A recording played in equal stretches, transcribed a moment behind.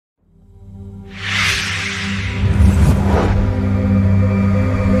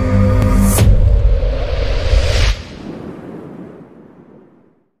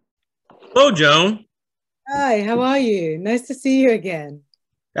Hello, Joan. Hi, how are you? Nice to see you again.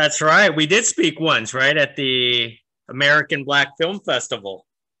 That's right. We did speak once, right, at the American Black Film Festival.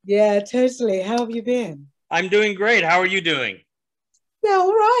 Yeah, totally. How have you been? I'm doing great. How are you doing? Yeah,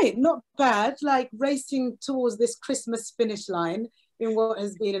 all right. Not bad. Like racing towards this Christmas finish line in what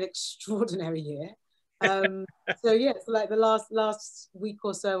has been an extraordinary year. Um, so yeah, it's like the last week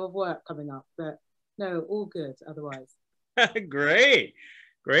or so of work coming up, but no, all good otherwise. Great,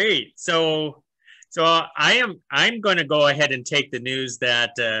 great. So I'm going to go ahead and take the news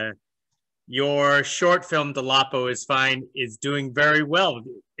that your short film Dolapo Is Fine is doing very well.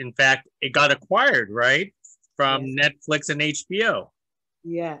 In fact, it got acquired, right, from Yes. Netflix and HBO.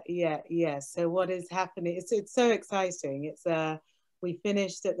 Yeah. So what is happening? It's so exciting. It's We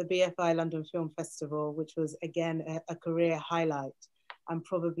finished at the BFI London Film Festival, which was again a career highlight. And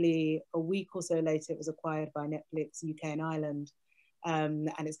probably a week or so later, it was acquired by Netflix UK and Ireland. And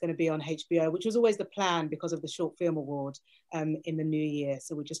it's going to be on HBO, which was always the plan because of the Short Film Award in the new year.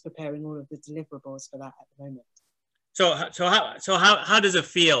 So we're just preparing all of the deliverables for that at the moment. So how does it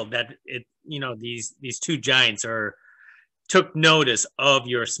feel that these two giants are took notice of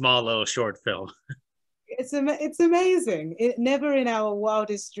your small little short film? It's amazing. It never in our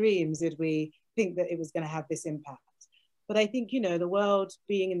wildest dreams did we think that it was going to have this impact. But I think, the world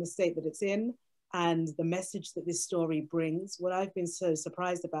being in the state that it's in and the message that this story brings, what I've been so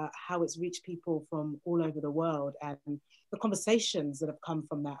surprised about how it's reached people from all over the world and the conversations that have come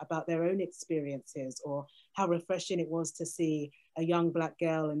from that about their own experiences or how refreshing it was to see a young Black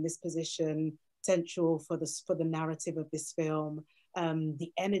girl in this position central for the narrative of this film,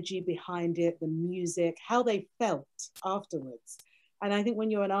 the energy behind it, the music, how they felt afterwards. And I think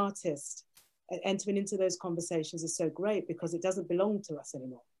when you're an artist, entering into those conversations is so great because it doesn't belong to us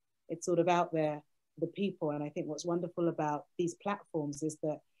anymore. It's sort of out there for the people. And I think what's wonderful about these platforms is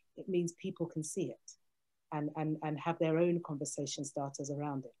that it means people can see it and have their own conversation starters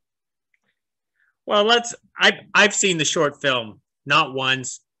around it. Well, I've seen the short film not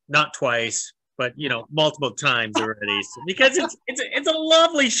once, not twice, but multiple times already because it's a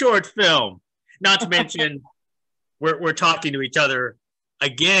lovely short film. Not to mention we're talking to each other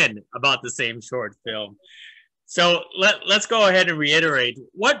again about the same short film. So let's go ahead and reiterate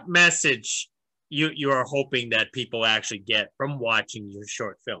what message you are hoping that people actually get from watching your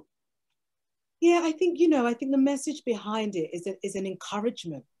short film. Yeah, I think the message behind it is an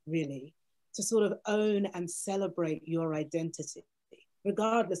encouragement, really, to sort of own and celebrate your identity,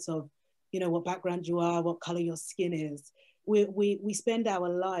 regardless of, what background you are, what color your skin is. We spend our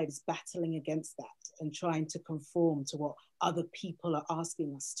lives battling against that and trying to conform to what other people are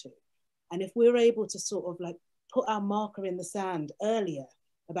asking us to. And if we're able to sort of like put our marker in the sand earlier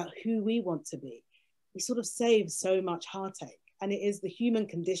about who we want to be, we sort of save so much heartache. And it is the human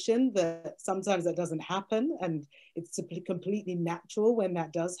condition that sometimes that doesn't happen. And it's completely natural when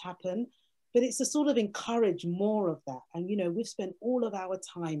that does happen. But it's to sort of encourage more of that. And, we've spent all of our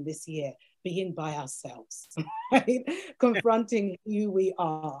time this year being by ourselves, right? Confronting who we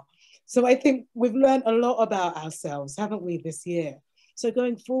are. So I think we've learned a lot about ourselves, haven't we, this year? So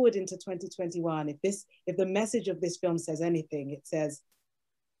going forward into 2021, if the message of this film says anything, it says,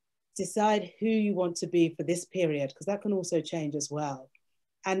 decide who you want to be for this period, because that can also change as well.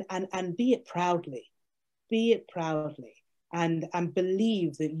 And be it proudly, and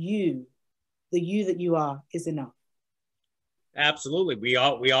believe that the you that you are is enough. Absolutely. We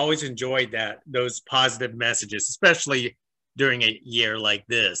always enjoyed those positive messages, especially during a year like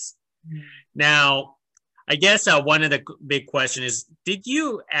this. Mm. Now, I guess one of the big question is, did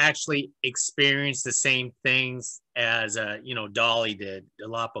you actually experience the same things as Dolapo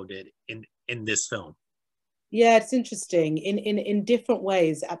did in this film? Yeah, it's interesting in different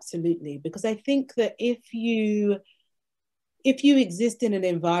ways, absolutely. Because I think that if you exist in an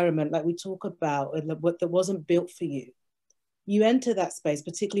environment like we talk about that wasn't built for you, you enter that space,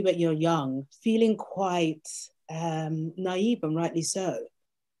 particularly when you're young, feeling quite naive, and rightly so,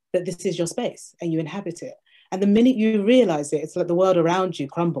 that this is your space and you inhabit it. And the minute you realize it, it's like the world around you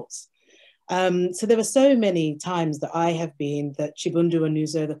crumbles. So there were so many times that I have been, that Chibundu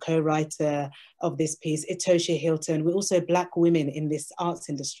Onuzo, the co-writer of this piece, Itoshi Hilton, we're also Black women in this arts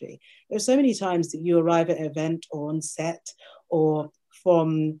industry. There are so many times that you arrive at an event or on set or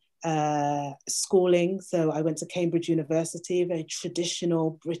from schooling. So I went to Cambridge University, a very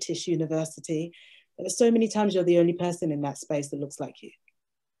traditional British university. There are so many times you're the only person in that space that looks like you.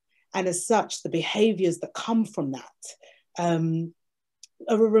 And as such, the behaviors that come from that are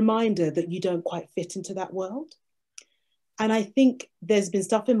a reminder that you don't quite fit into that world. And I think there's been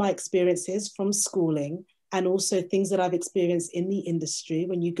stuff in my experiences from schooling and also things that I've experienced in the industry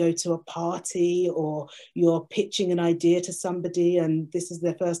when you go to a party or you're pitching an idea to somebody and this is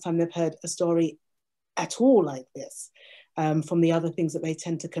their first time they've heard a story at all like this, from the other things that they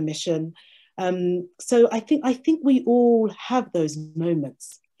tend to commission. So I think we all have those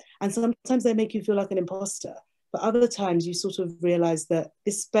moments, and sometimes they make you feel like an imposter. But other times you sort of realize that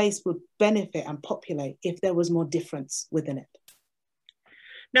this space would benefit and populate if there was more difference within it.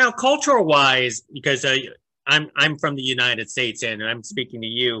 Now, cultural wise, because I'm from the United States and I'm speaking to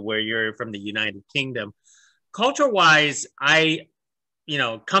you where you're from the United Kingdom. Culture wise,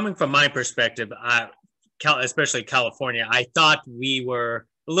 coming from my perspective, especially California, I thought we were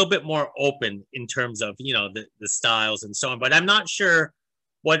a little bit more open in terms of, the styles and so on, but I'm not sure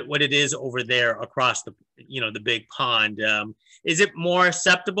what it is over there across the big pond. Is it more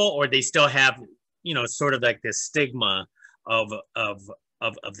acceptable, or they still have, sort of like this stigma of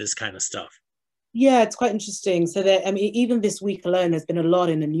this kind of stuff? Yeah, it's quite interesting. So even this week alone, there's been a lot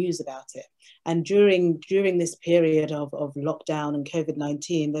in the news about it. And during this period of lockdown and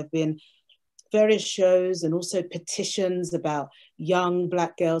COVID-19, there have been various shows and also petitions about young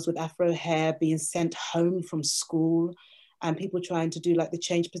Black girls with Afro hair being sent home from school, and people trying to do like the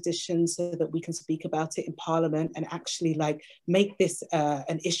change positions so that we can speak about it in Parliament and actually like make this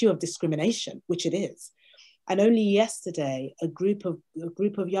an issue of discrimination, which it is. And only yesterday, a group of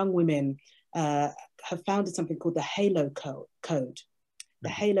young women have founded something called the Halo Code. The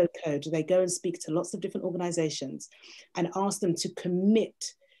Halo Code, they go and speak to lots of different organizations and ask them to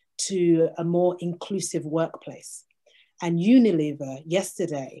commit to a more inclusive workplace. And Unilever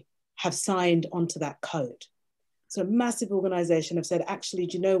yesterday have signed onto that code. So a massive organization have said, actually,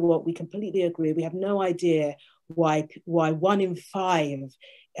 do you know what? We completely agree. We have no idea why 1 in 5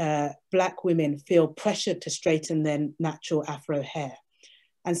 Black women feel pressured to straighten their natural Afro hair.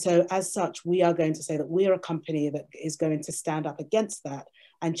 And so as such, we are going to say that we're a company that is going to stand up against that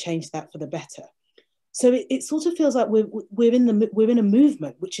and change that for the better. So it sort of feels like we're in a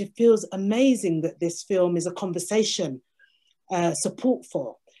movement, which it feels amazing that this film is a conversation support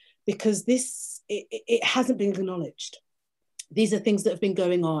for, because it hasn't been acknowledged. These are things that have been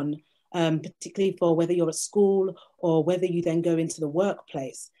going on, particularly for whether you're at school or whether you then go into the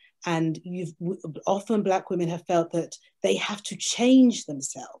workplace. And often Black women have felt that they have to change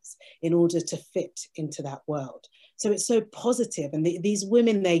themselves in order to fit into that world. So it's so positive. And these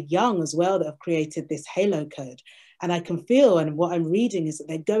women, they're young as well, that have created this Halo Code. And I can feel, and what I'm reading is that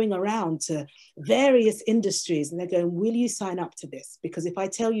they're going around to various industries and they're going, will you sign up to this? Because if I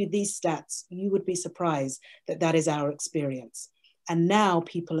tell you these stats, you would be surprised that that is our experience. And now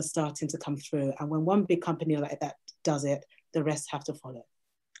people are starting to come through. And when one big company like that does it, the rest have to follow.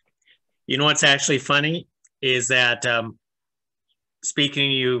 You know what's actually funny is that speaking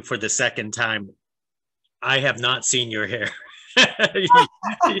to you for the second time, I have not seen your hair. you have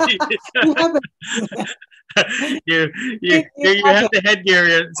the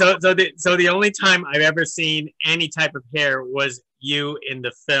headgear. So the only time I've ever seen any type of hair was you in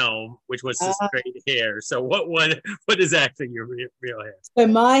the film, which was the straight hair. So what is actually your real hair? So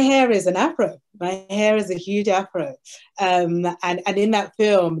my hair is an afro. My hair is a huge afro, and in that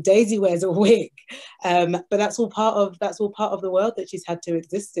film, Daisy wears a wig, but that's all part of the world that she's had to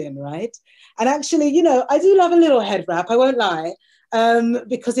exist in, right? And actually, I do love a little head wrap. I won't lie,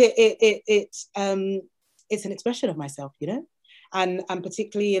 because it's an expression of myself, and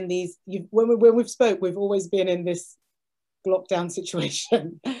particularly in these when we've spoke, we've always been in this lockdown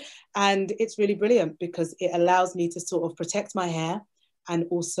situation, and it's really brilliant because it allows me to sort of protect my hair and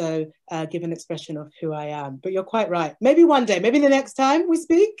also give an expression of who I am. But you're quite right. Maybe one day, maybe the next time we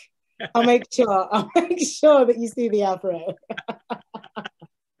speak, I'll make sure that you see the afro.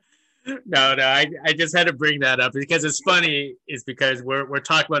 No, I just had to bring that up because it's funny. Is because we're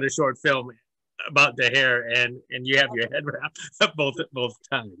talking about a short film about the hair, and you have your head wrap both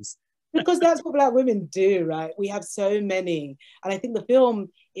times. Because that's what Black women do, right? We have so many. And I think the film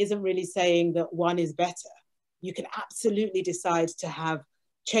isn't really saying that one is better. You can absolutely decide to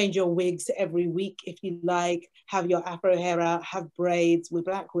change your wigs every week if you like, have your afro hair out, have braids. We're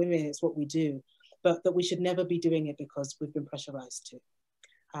Black women, it's what we do. But that we should never be doing it because we've been pressurized to.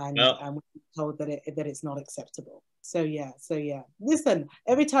 And we're told that it's not acceptable. So yeah. Listen,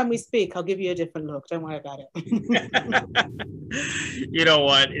 every time we speak, I'll give you a different look. Don't worry about it. You know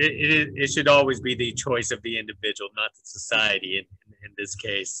what? It should always be the choice of the individual, not the society in this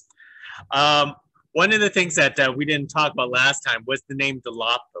case. One of the things that we didn't talk about last time was the name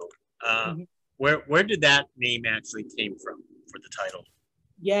Dolapo. Where did that name actually came from for the title?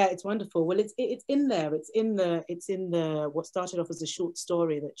 Yeah, it's wonderful. Well, it's in there. It's in the what started off as a short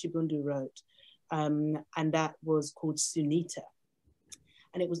story that Chibundu wrote, and that was called Sunita.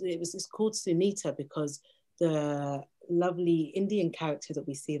 And it was called Sunita because the lovely Indian character that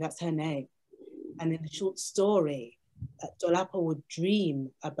we see, that's her name. And in the short story, Dolapo would dream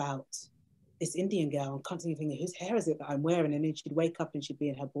about this Indian girl and constantly thinking, whose hair is it that I'm wearing? And then she'd wake up and she'd be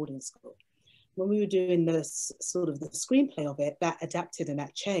in her boarding school. When we were doing the sort of the screenplay of it, that adapted and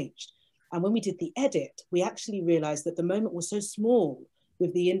that changed. And when we did the edit, we actually realized that the moment was so small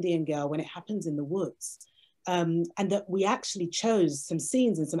with the Indian girl when it happens in the woods, and that we actually chose some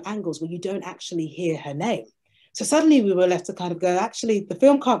scenes and some angles where you don't actually hear her name. So suddenly we were left to kind of go, actually, the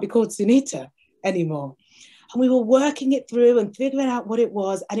film can't be called Sunita anymore. And we were working it through and figuring out what it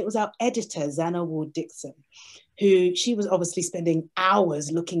was. And it was our editor, Zana Ward-Dixon, who she was obviously spending hours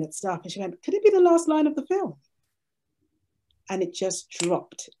looking at stuff. And she went, could it be the last line of the film? And it just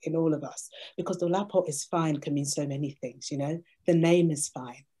dropped in all of us, because Dolapo is fine can mean so many things, you know. The name is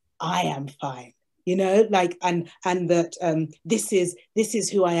fine. I am fine. You know, like, and that this is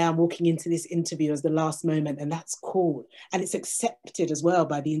who I am walking into this interview as the last moment, and that's cool, and it's accepted as well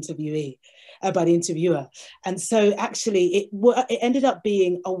by the interviewee, by the interviewer. And so actually it ended up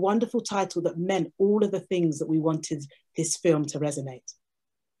being a wonderful title that meant all of the things that we wanted this film to resonate.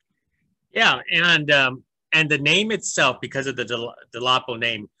 Yeah, and the name itself, because of the Dolapo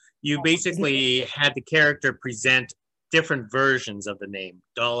name, you basically had the character present different versions of the name.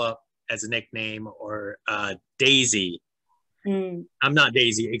 Dola as a nickname, or Daisy. I'm not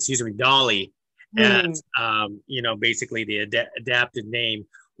Daisy, excuse me, Dolly, as you know, basically the adapted name.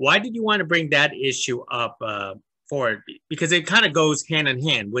 Why did you want to bring that issue up for it? Because it kind of goes hand in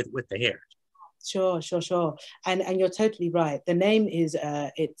hand with the hair. Sure. And you're totally right. The name is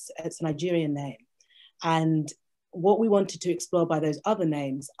it's a Nigerian name, and what we wanted to explore by those other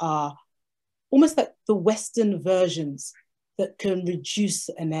names are almost like the Western versions that can reduce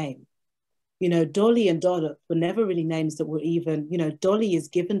a name. You know, Dolly and Dollop were never really names that were even, you know, Dolly is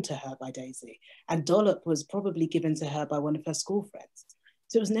given to her by Daisy, and Dollop was probably given to her by one of her school friends.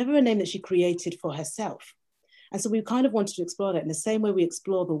 So it was never a name that she created for herself. And so we kind of wanted to explore that in the same way we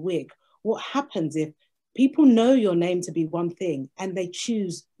explore the wig. What happens if people know your name to be one thing and they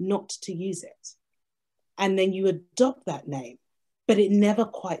choose not to use it? And then you adopt that name, but it never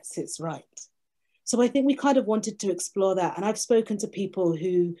quite sits right. So I think we kind of wanted to explore that. And I've spoken to people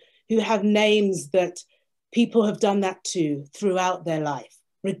who have names that people have done that to throughout their life,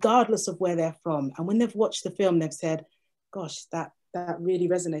 regardless of where they're from. And when they've watched the film, they've said, gosh, that really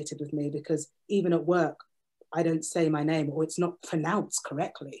resonated with me, because even at work, I don't say my name, or it's not pronounced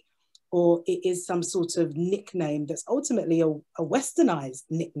correctly, or it is some sort of nickname that's ultimately a westernized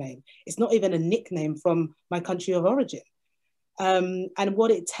nickname. It's not even a nickname from my country of origin. And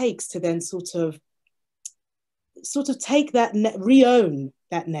what it takes to then sort of take that, re-own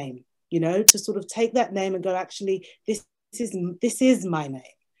that name, you know, to sort of take that name and go, actually, this is my name.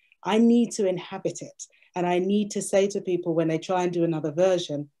 I need to inhabit it. And I need to say to people when they try and do another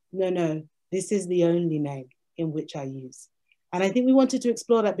version, no, this is the only name in which I use. And I think we wanted to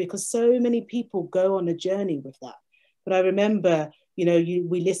explore that because so many people go on a journey with that. But I remember, you know,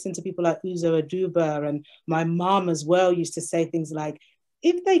 we listened to people like Uzo Aduba, and my mom as well used to say things like,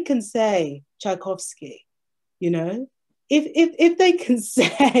 if they can say Tchaikovsky, you know, if they can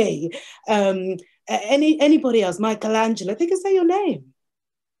say anybody else, Michelangelo, they can say your name.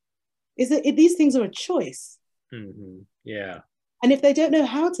 These things are a choice. Yeah. And if they don't know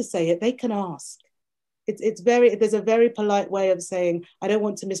how to say it, they can ask. There's a very polite way of saying, I don't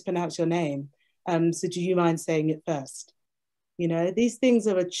want to mispronounce your name. So do you mind saying it first? You know, these things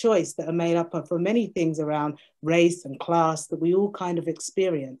are a choice that are made up of for many things around race and class that we all kind of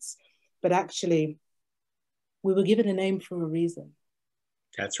experience. But actually, we were given a name for a reason.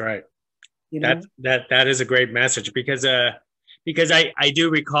 That's right. You know? That is a great message, because I do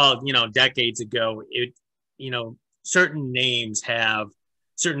recall, you know, decades ago, you know, certain names have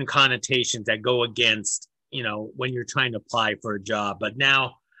certain connotations that go against, you know, when you're trying to apply for a job. But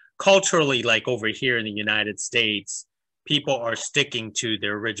now culturally, like over here in the United States, people are sticking to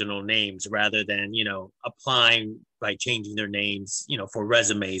their original names rather than, you know, applying by changing their names, you know, for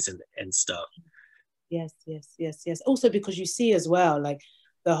resumes and stuff. Yes. Also, because you see as well, like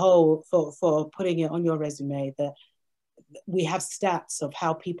the whole, for putting it on your resume, that we have stats of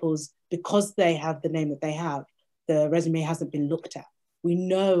how because they have the name that they have, the resume hasn't been looked at. We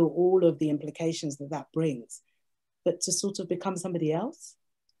know all of the implications that brings, but to sort of become somebody else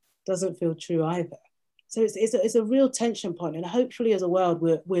doesn't feel true either. So it's a real tension point, and hopefully as a world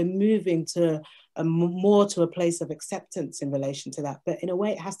we're moving to more to a place of acceptance in relation to that. But in a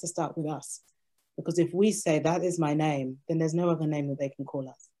way, it has to start with us, because if we say that is my name, then there's no other name that they can call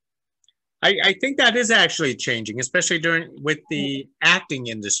us. I think that is actually changing, especially during with the acting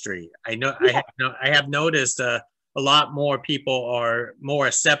industry. I know Yeah, I have noticed a lot more people are more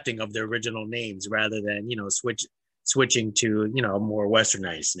accepting of their original names rather than switching to a more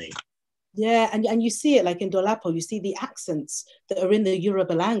westernized name. yeah, and you see it like in Dolapo, you see the accents that are in the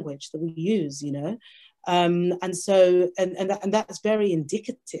Yoruba language that we use, and so and that's very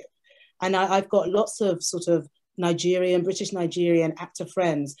indicative. And I've got lots of sort of British Nigerian actor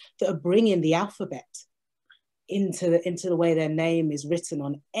friends that are bringing the alphabet into the way their name is written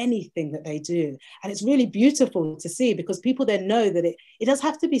on anything that they do, and it's really beautiful to see because people then know that it does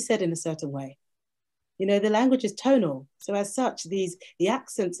have to be said in a certain way. The language is tonal. So as such, the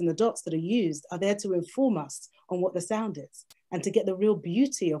accents and the dots that are used are there to inform us on what the sound is and to get the real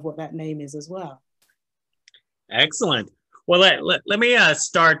beauty of what that name is as well. Excellent. Well, let me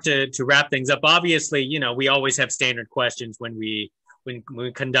start to wrap things up. Obviously, we always have standard questions when we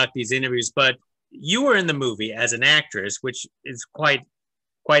conduct these interviews, but you were in the movie as an actress, which is quite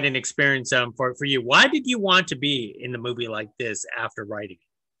an experience for you. Why did you want to be in the movie like this after writing it?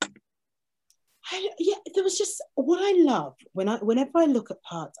 Yeah, there was just what I love whenever I look at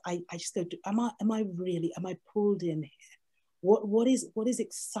parts, I just go, am I pulled in here? What is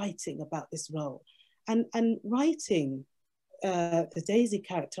exciting about this role? And writing the Daisy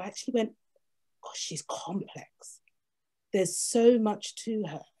character, I actually went, gosh, she's complex. There's so much to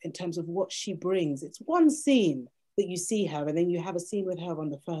her in terms of what she brings. It's one scene that you see her, and then you have a scene with her on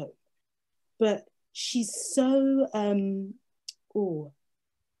the phone. But she's so oh,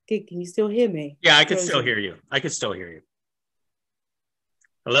 can you still hear me? Yeah, I could still hear you. I could still hear you.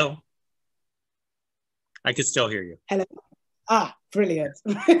 Hello? I could still hear you. Hello. Brilliant.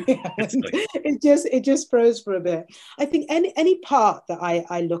 it just froze for a bit. I think any part that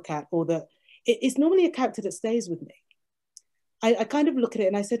I look at, or that it's normally a character that stays with me. I kind of look at it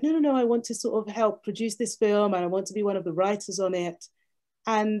and I said, no, I want to sort of help produce this film and I want to be one of the writers on it.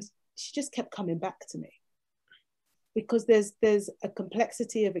 And she just kept coming back to me because there's a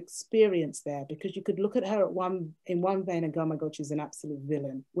complexity of experience there, because you could look at her in one vein and go, oh my God, she's an absolute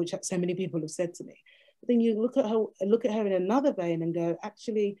villain, which so many people have said to me. But then you look at her in another vein and go,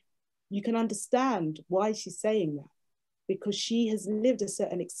 actually, you can understand why she's saying that, because she has lived a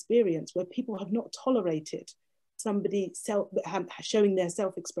certain experience where people have not tolerated somebody showing their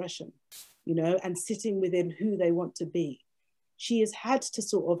self-expression, and sitting within who they want to be. She has had to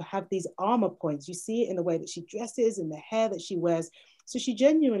sort of have these armor points. You see it in the way that she dresses and the hair that she wears. So she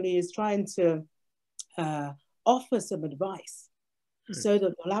genuinely is trying to offer some advice so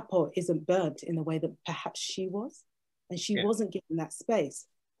that Dolapo isn't burnt in the way that perhaps she was. And she wasn't given that space.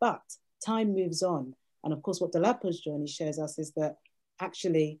 But time moves on. And of course, what Dolapo's journey shows us is that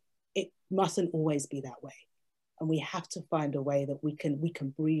actually it mustn't always be that way. And we have to find a way that we can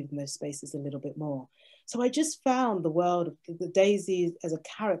breathe in those spaces a little bit more. So I just found the world of the Daisy as a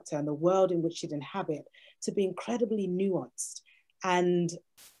character and the world in which she'd inhabit to be incredibly nuanced. And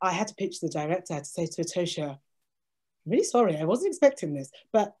I had to pitch the director. I had to say to Atosha, I'm really sorry, I wasn't expecting this,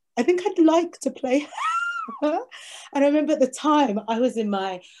 but I think I'd like to play her. And I remember at the time I was in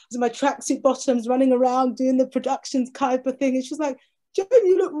my tracksuit bottoms running around doing the productions type of thing. And she was like, Joan,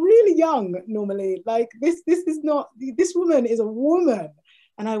 you look really young normally. Like this is not, this woman is a woman.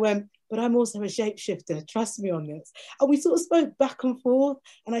 And I went, but I'm also a shapeshifter. Trust me on this. And we sort of spoke back and forth.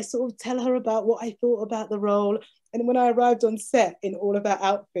 And I sort of tell her about what I thought about the role. And when I arrived on set in all of our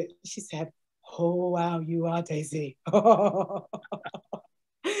outfits, she said, oh, wow, you are Daisy. So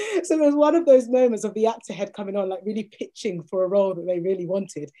it was one of those moments of the actor head coming on, like really pitching for a role that they really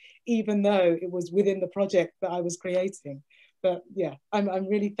wanted, even though it was within the project that I was creating. But yeah, I'm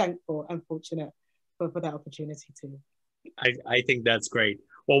really thankful and fortunate for that opportunity too. I think that's great.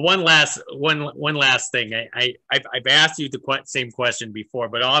 Well, one last thing. I've asked you the same question before,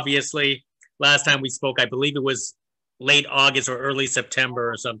 but obviously last time we spoke, I believe it was late August or early September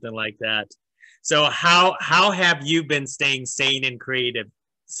or something like that. So how have you been staying sane and creative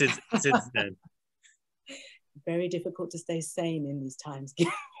since then? Very difficult to stay sane in these times.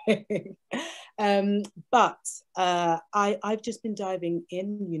 But I've just been diving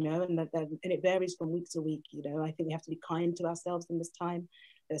in, and it varies from week to week. I think we have to be kind to ourselves in this time.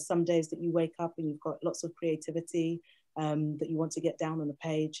 There's some days that you wake up and you've got lots of creativity that you want to get down on the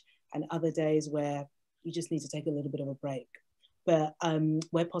page, and other days where you just need to take a little bit of a break. But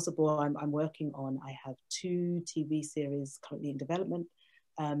where possible, I'm working on, I have 2 TV series currently in development,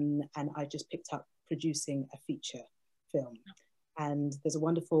 and I just picked up producing a feature film. And there's a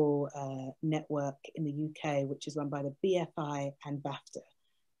wonderful network in the UK, which is run by the BFI and BAFTA.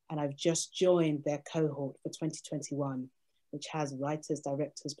 And I've just joined their cohort for 2021. which has writers,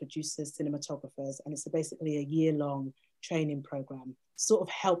 directors, producers, cinematographers, and it's basically a year-long training program, sort of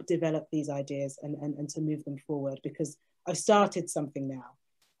help develop these ideas and to move them forward, because I've started something now,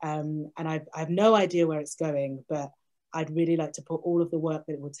 and I have no idea where it's going, but I'd really like to put all of the work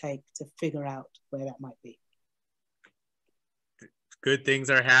that it will take to figure out where that might be. Good things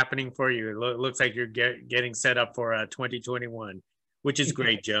are happening for you. It looks like you're getting set up for 2021, which is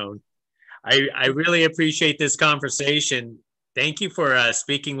great, Joan. I really appreciate this conversation. Thank you for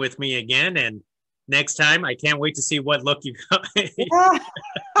speaking with me again. And next time, I can't wait to see what look you got.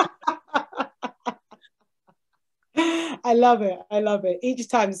 I love it. I love it. Each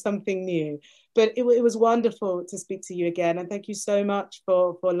time something new. But it was wonderful to speak to you again. And thank you so much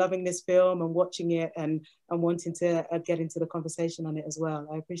for loving this film and watching it and wanting to get into the conversation on it as well.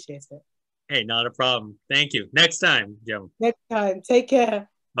 I appreciate it. Hey, not a problem. Thank you. Next time, Joan. Next time. Take care.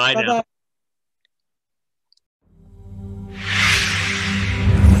 Bye Bye-bye. now.